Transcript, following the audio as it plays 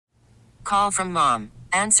call from mom.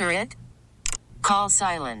 Answer it. Call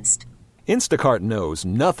silenced. Instacart knows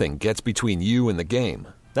nothing gets between you and the game.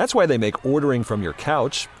 That's why they make ordering from your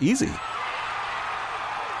couch easy.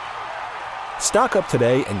 Stock up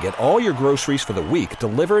today and get all your groceries for the week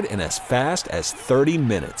delivered in as fast as 30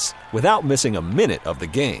 minutes without missing a minute of the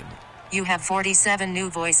game. You have 47 new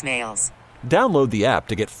voicemails. Download the app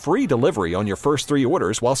to get free delivery on your first 3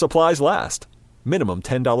 orders while supplies last. Minimum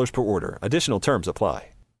 $10 per order. Additional terms apply.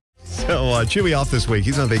 So Chewy off this week.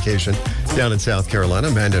 He's on vacation down in South Carolina,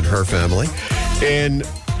 Amanda and her family. And,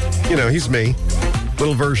 you know, he's me,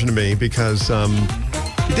 little version of me, because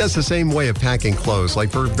he does the same way of packing clothes.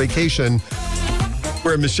 Like for vacation,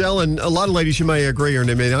 where Michelle and a lot of ladies, you may agree or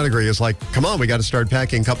they may not agree, is like, come on, we got to start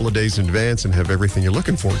packing a couple of days in advance and have everything you're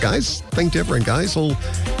looking for. Guys think different. Guys will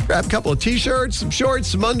grab a couple of T-shirts, some shorts,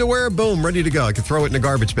 some underwear, boom, ready to go. I could throw it in a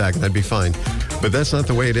garbage bag and that'd be fine. But that's not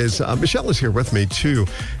the way it is. Michelle is here with me, too.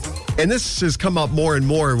 And this has come up more and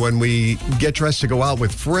more when we get dressed to go out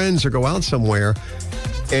with friends or go out somewhere,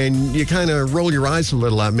 and you kind of roll your eyes a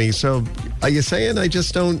little at me. So are you saying I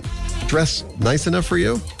just don't dress nice enough for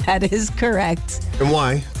you? That is correct. And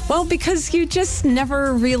why? Well, because you just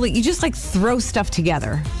never really, you just like throw stuff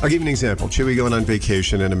together. I'll give you an example. Chewy going on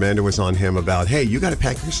vacation and Amanda was on him about, hey, you got to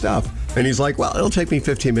pack your stuff. And he's like, well, it'll take me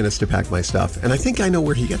 15 minutes to pack my stuff. And I think I know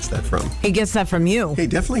where he gets that from. He gets that from you. He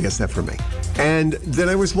definitely gets that from me. And then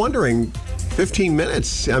I was wondering, 15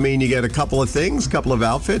 minutes, I mean, you get a couple of things, a couple of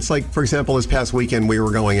outfits. Like, for example, this past weekend we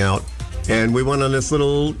were going out. And we went on this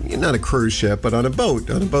little, not a cruise ship, but on a boat,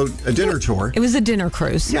 a dinner tour. It was a dinner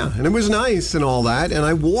cruise. Yeah, and it was nice and all that. And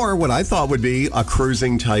I wore what I thought would be a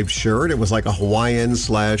cruising type shirt. It was like a Hawaiian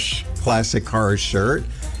 / classic car shirt.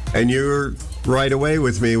 And you're right away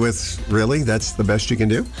with me with, really? That's the best you can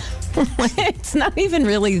do? It's not even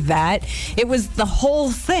really that. It was the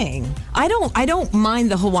whole thing. I don't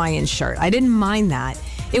mind the Hawaiian shirt. I didn't mind that.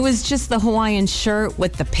 It was just the Hawaiian shirt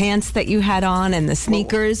with the pants that you had on and the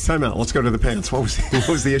sneakers. Well, time out. Let's go to the pants. What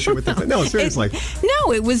was the issue with the pants? No, seriously.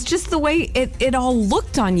 It was just the way it all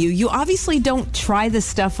looked on you. You obviously don't try the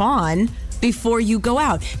stuff on before you go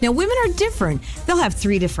out. Now, women are different. They'll have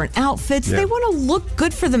 3 different outfits. Yeah. They want to look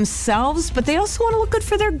good for themselves, but they also want to look good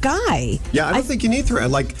for their guy. Yeah, I don't think you need 3.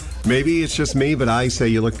 Like, maybe it's just me, but I say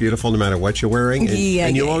you look beautiful no matter what you're wearing.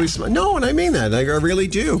 And you always... No, and I mean that. I really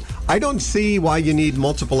do. I don't see why you need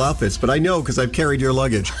multiple outfits, but I know because I've carried your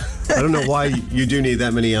luggage. I don't know why you do need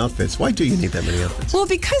that many outfits. Why do you need that many outfits? Well,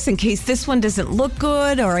 because in case this one doesn't look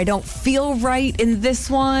good, or I don't feel right in this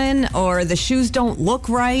one, or the shoes don't look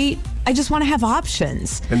right, I just want to have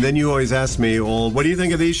options. And then you always ask me, well, what do you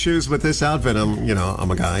think of these shoes with this outfit?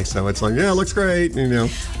 I'm a guy, so it's like, yeah, it looks great,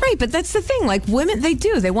 Right, but that's the thing. Like, women, they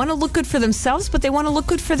do. They want to look good for themselves, but they want to look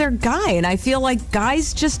good for their guy. And I feel like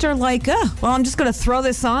guys just are like, well, I'm just going to throw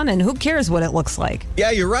this on, and who cares what it looks like? Yeah,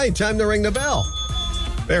 you're right. Time to ring the bell.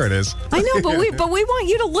 There it is. I know, but we want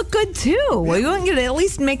you to look good too. Yeah. We want you to at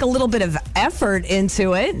least make a little bit of effort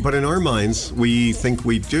into it. But in our minds, we think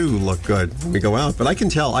we do look good when we go out. But I can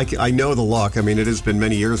tell. I know the look. I mean, it has been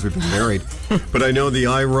many years we've been married. But I know the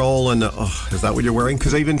eye roll and is that what you're wearing?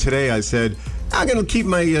 Because even today I said, I'm going to keep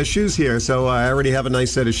my shoes here. So I already have a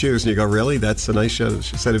nice set of shoes. And you go, really? That's a nice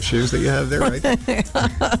set of shoes that you have there, right?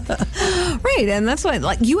 Right. And that's why,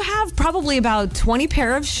 like, you have probably about 20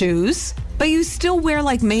 pair of shoes, but you still wear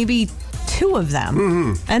like maybe 2 of them.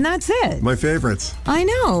 Mm-hmm. And that's it. My favorites. I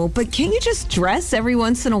know. But can't you just dress every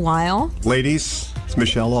once in a while? Ladies, is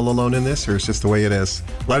Michelle all alone in this, or is just the way it is?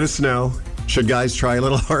 Let us know. Should guys try a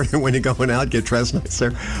little harder when you're going out? Get dressed nicer.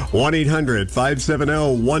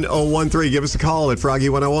 1-800-570-1013. Give us a call at Froggy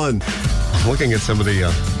 101. I'm looking at some of the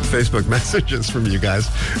Facebook messages from you guys.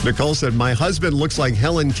 Nicole said, my husband looks like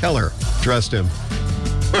Helen Keller dressed him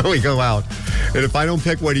when we go out. And if I don't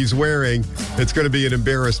pick what he's wearing, it's going to be an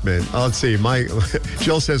embarrassment. Let's see.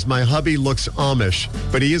 Jill says, my hubby looks Amish,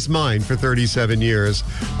 but he is mine for 37 years.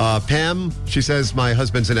 Pam, she says, my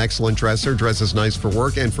husband's an excellent dresser, dresses nice for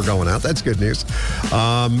work and for going out. That's good news.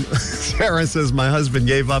 Sarah says, my husband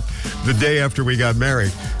gave up the day after we got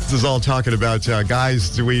married. This is all talking about, guys,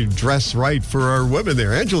 do we dress right for our women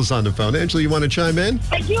there? Angela's on the phone. Angela, you want to chime in?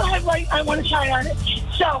 I do have, I want to chime on it.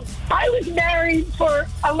 So, I was married for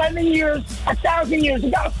 11 years, 1,000 years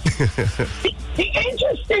ago. The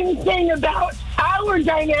interesting thing about our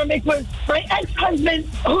dynamic was my ex-husband,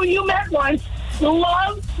 who you met once,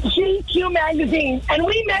 loved GQ magazine, and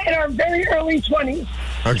we met in our very early 20s.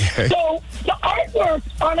 Okay. So the artwork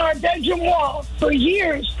on our bedroom wall for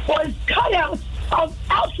years was cutouts of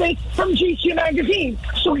outfits from GQ magazine.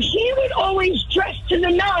 So he would always dress to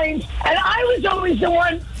the nines, and I was always the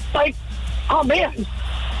one like, oh man,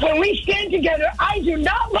 when we stand together, I do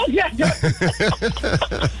not look that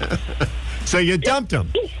So you dumped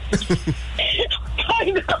him.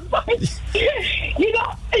 Kind of. But, you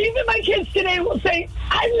know, even my kids today will say,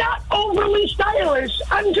 I'm not overly stylish.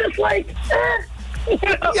 I'm just like, You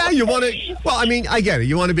know? Yeah, you want to. Well, I mean, I get it.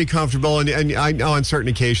 You want to be comfortable, and I know on certain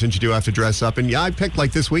occasions you do have to dress up. And yeah, I picked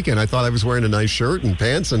like this weekend. I thought I was wearing a nice shirt and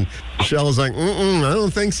pants, and Michelle was like, I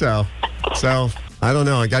don't think so. So I don't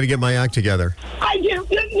know. I got to get my act together. I do.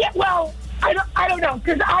 Yeah. Well, I don't know,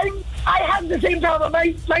 because I have the same problem.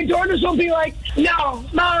 My daughters will be like, no,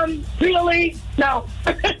 Mom, really? No.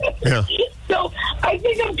 Yeah. So I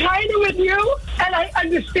think I'm kind of with you, and I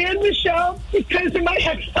understand Michelle because of my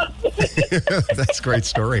ex-husband. That's a great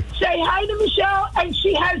story. Say hi to Michelle, and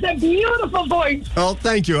she has a beautiful voice. Oh,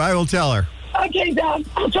 thank you. I will tell her. Okay, Dad.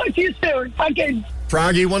 I'll talk to you soon. Okay.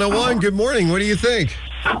 Froggy 101, good morning. What do you think?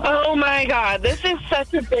 Oh, my God. This is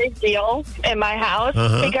such a big deal in my house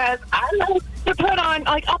because I like to put on,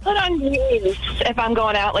 like, I'll put on jeans if I'm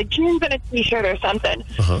going out, like jeans and a T-shirt or something.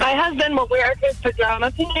 My husband will wear his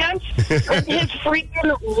pajama pants and his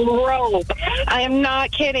freaking robe. I am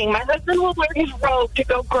not kidding. My husband will wear his robe to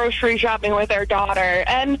go grocery shopping with our daughter,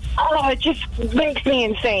 and, it just makes me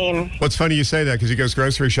insane. What's funny you say that, because he goes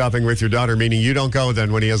grocery shopping with your daughter, meaning you don't go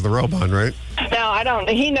then when he has the robe on, right? No, I don't.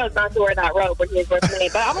 He knows not to wear that robe when he's with me,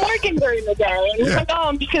 but I'm working during the day, and he's like,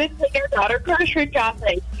 I'm just going to take your daughter grocery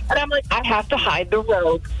shopping. And I'm like, I have to hide the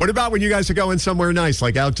robe. What about when you guys are going somewhere nice,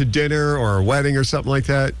 like out to dinner or a wedding or something like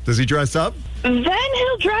that? Does he dress up? Then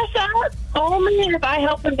he'll dress up only if I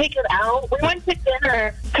help him pick it out. We went to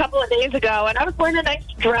dinner a couple of days ago, and I was wearing a nice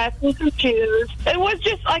dress and some shoes. It was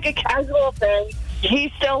just like a casual thing.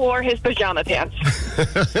 He still wore his pajama pants.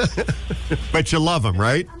 But you love him,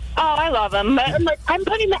 right? Oh, I love him. But I'm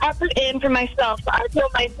putting the effort in for myself, so I feel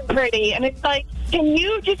nice and pretty. And it's like, can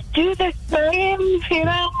you just do the same, you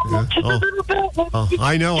know? Yeah. Just a little bit.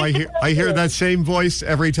 I know. I hear that same voice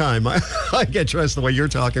every time. I get dressed the way you're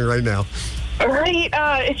talking right now. Right?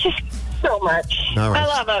 It's just so much. All right. I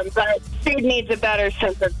love him, but dude needs a better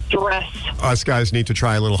sense of dress. Us guys need to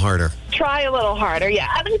try a little harder. Try a little harder, yeah.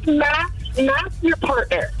 At least match your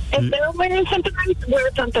partner. If they're wearing something nice,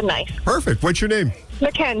 wear something nice. Perfect. What's your name?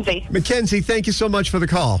 Mackenzie. Mackenzie, thank you so much for the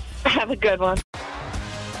call. Have a good one.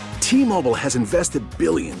 T-Mobile has invested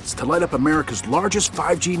billions to light up America's largest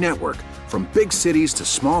 5G network, from big cities to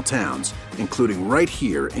small towns, including right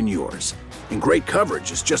here in yours. And great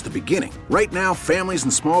coverage is just the beginning. Right now, families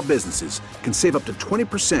and small businesses can save up to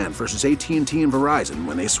 20% versus AT&T and Verizon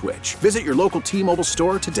when they switch. Visit your local T-Mobile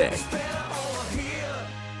store today.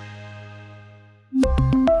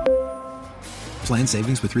 Plan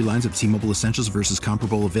savings with 3 lines of T-Mobile Essentials versus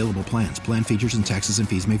comparable available plans. Plan features and taxes and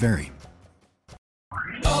fees may vary.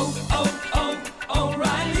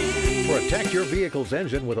 Protect your vehicle's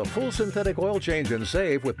engine with a full synthetic oil change and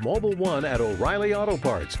save with Mobil 1 at O'Reilly Auto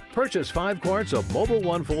Parts. Purchase 5 quarts of Mobil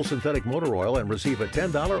 1 full synthetic motor oil and receive a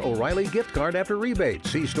 $10 O'Reilly gift card after rebate.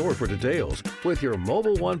 See store for details. With your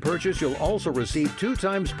Mobil 1 purchase, you'll also receive 2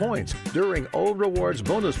 times points during O Rewards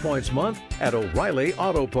Bonus Points Month at O'Reilly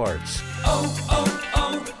Auto Parts.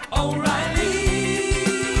 O'Reilly.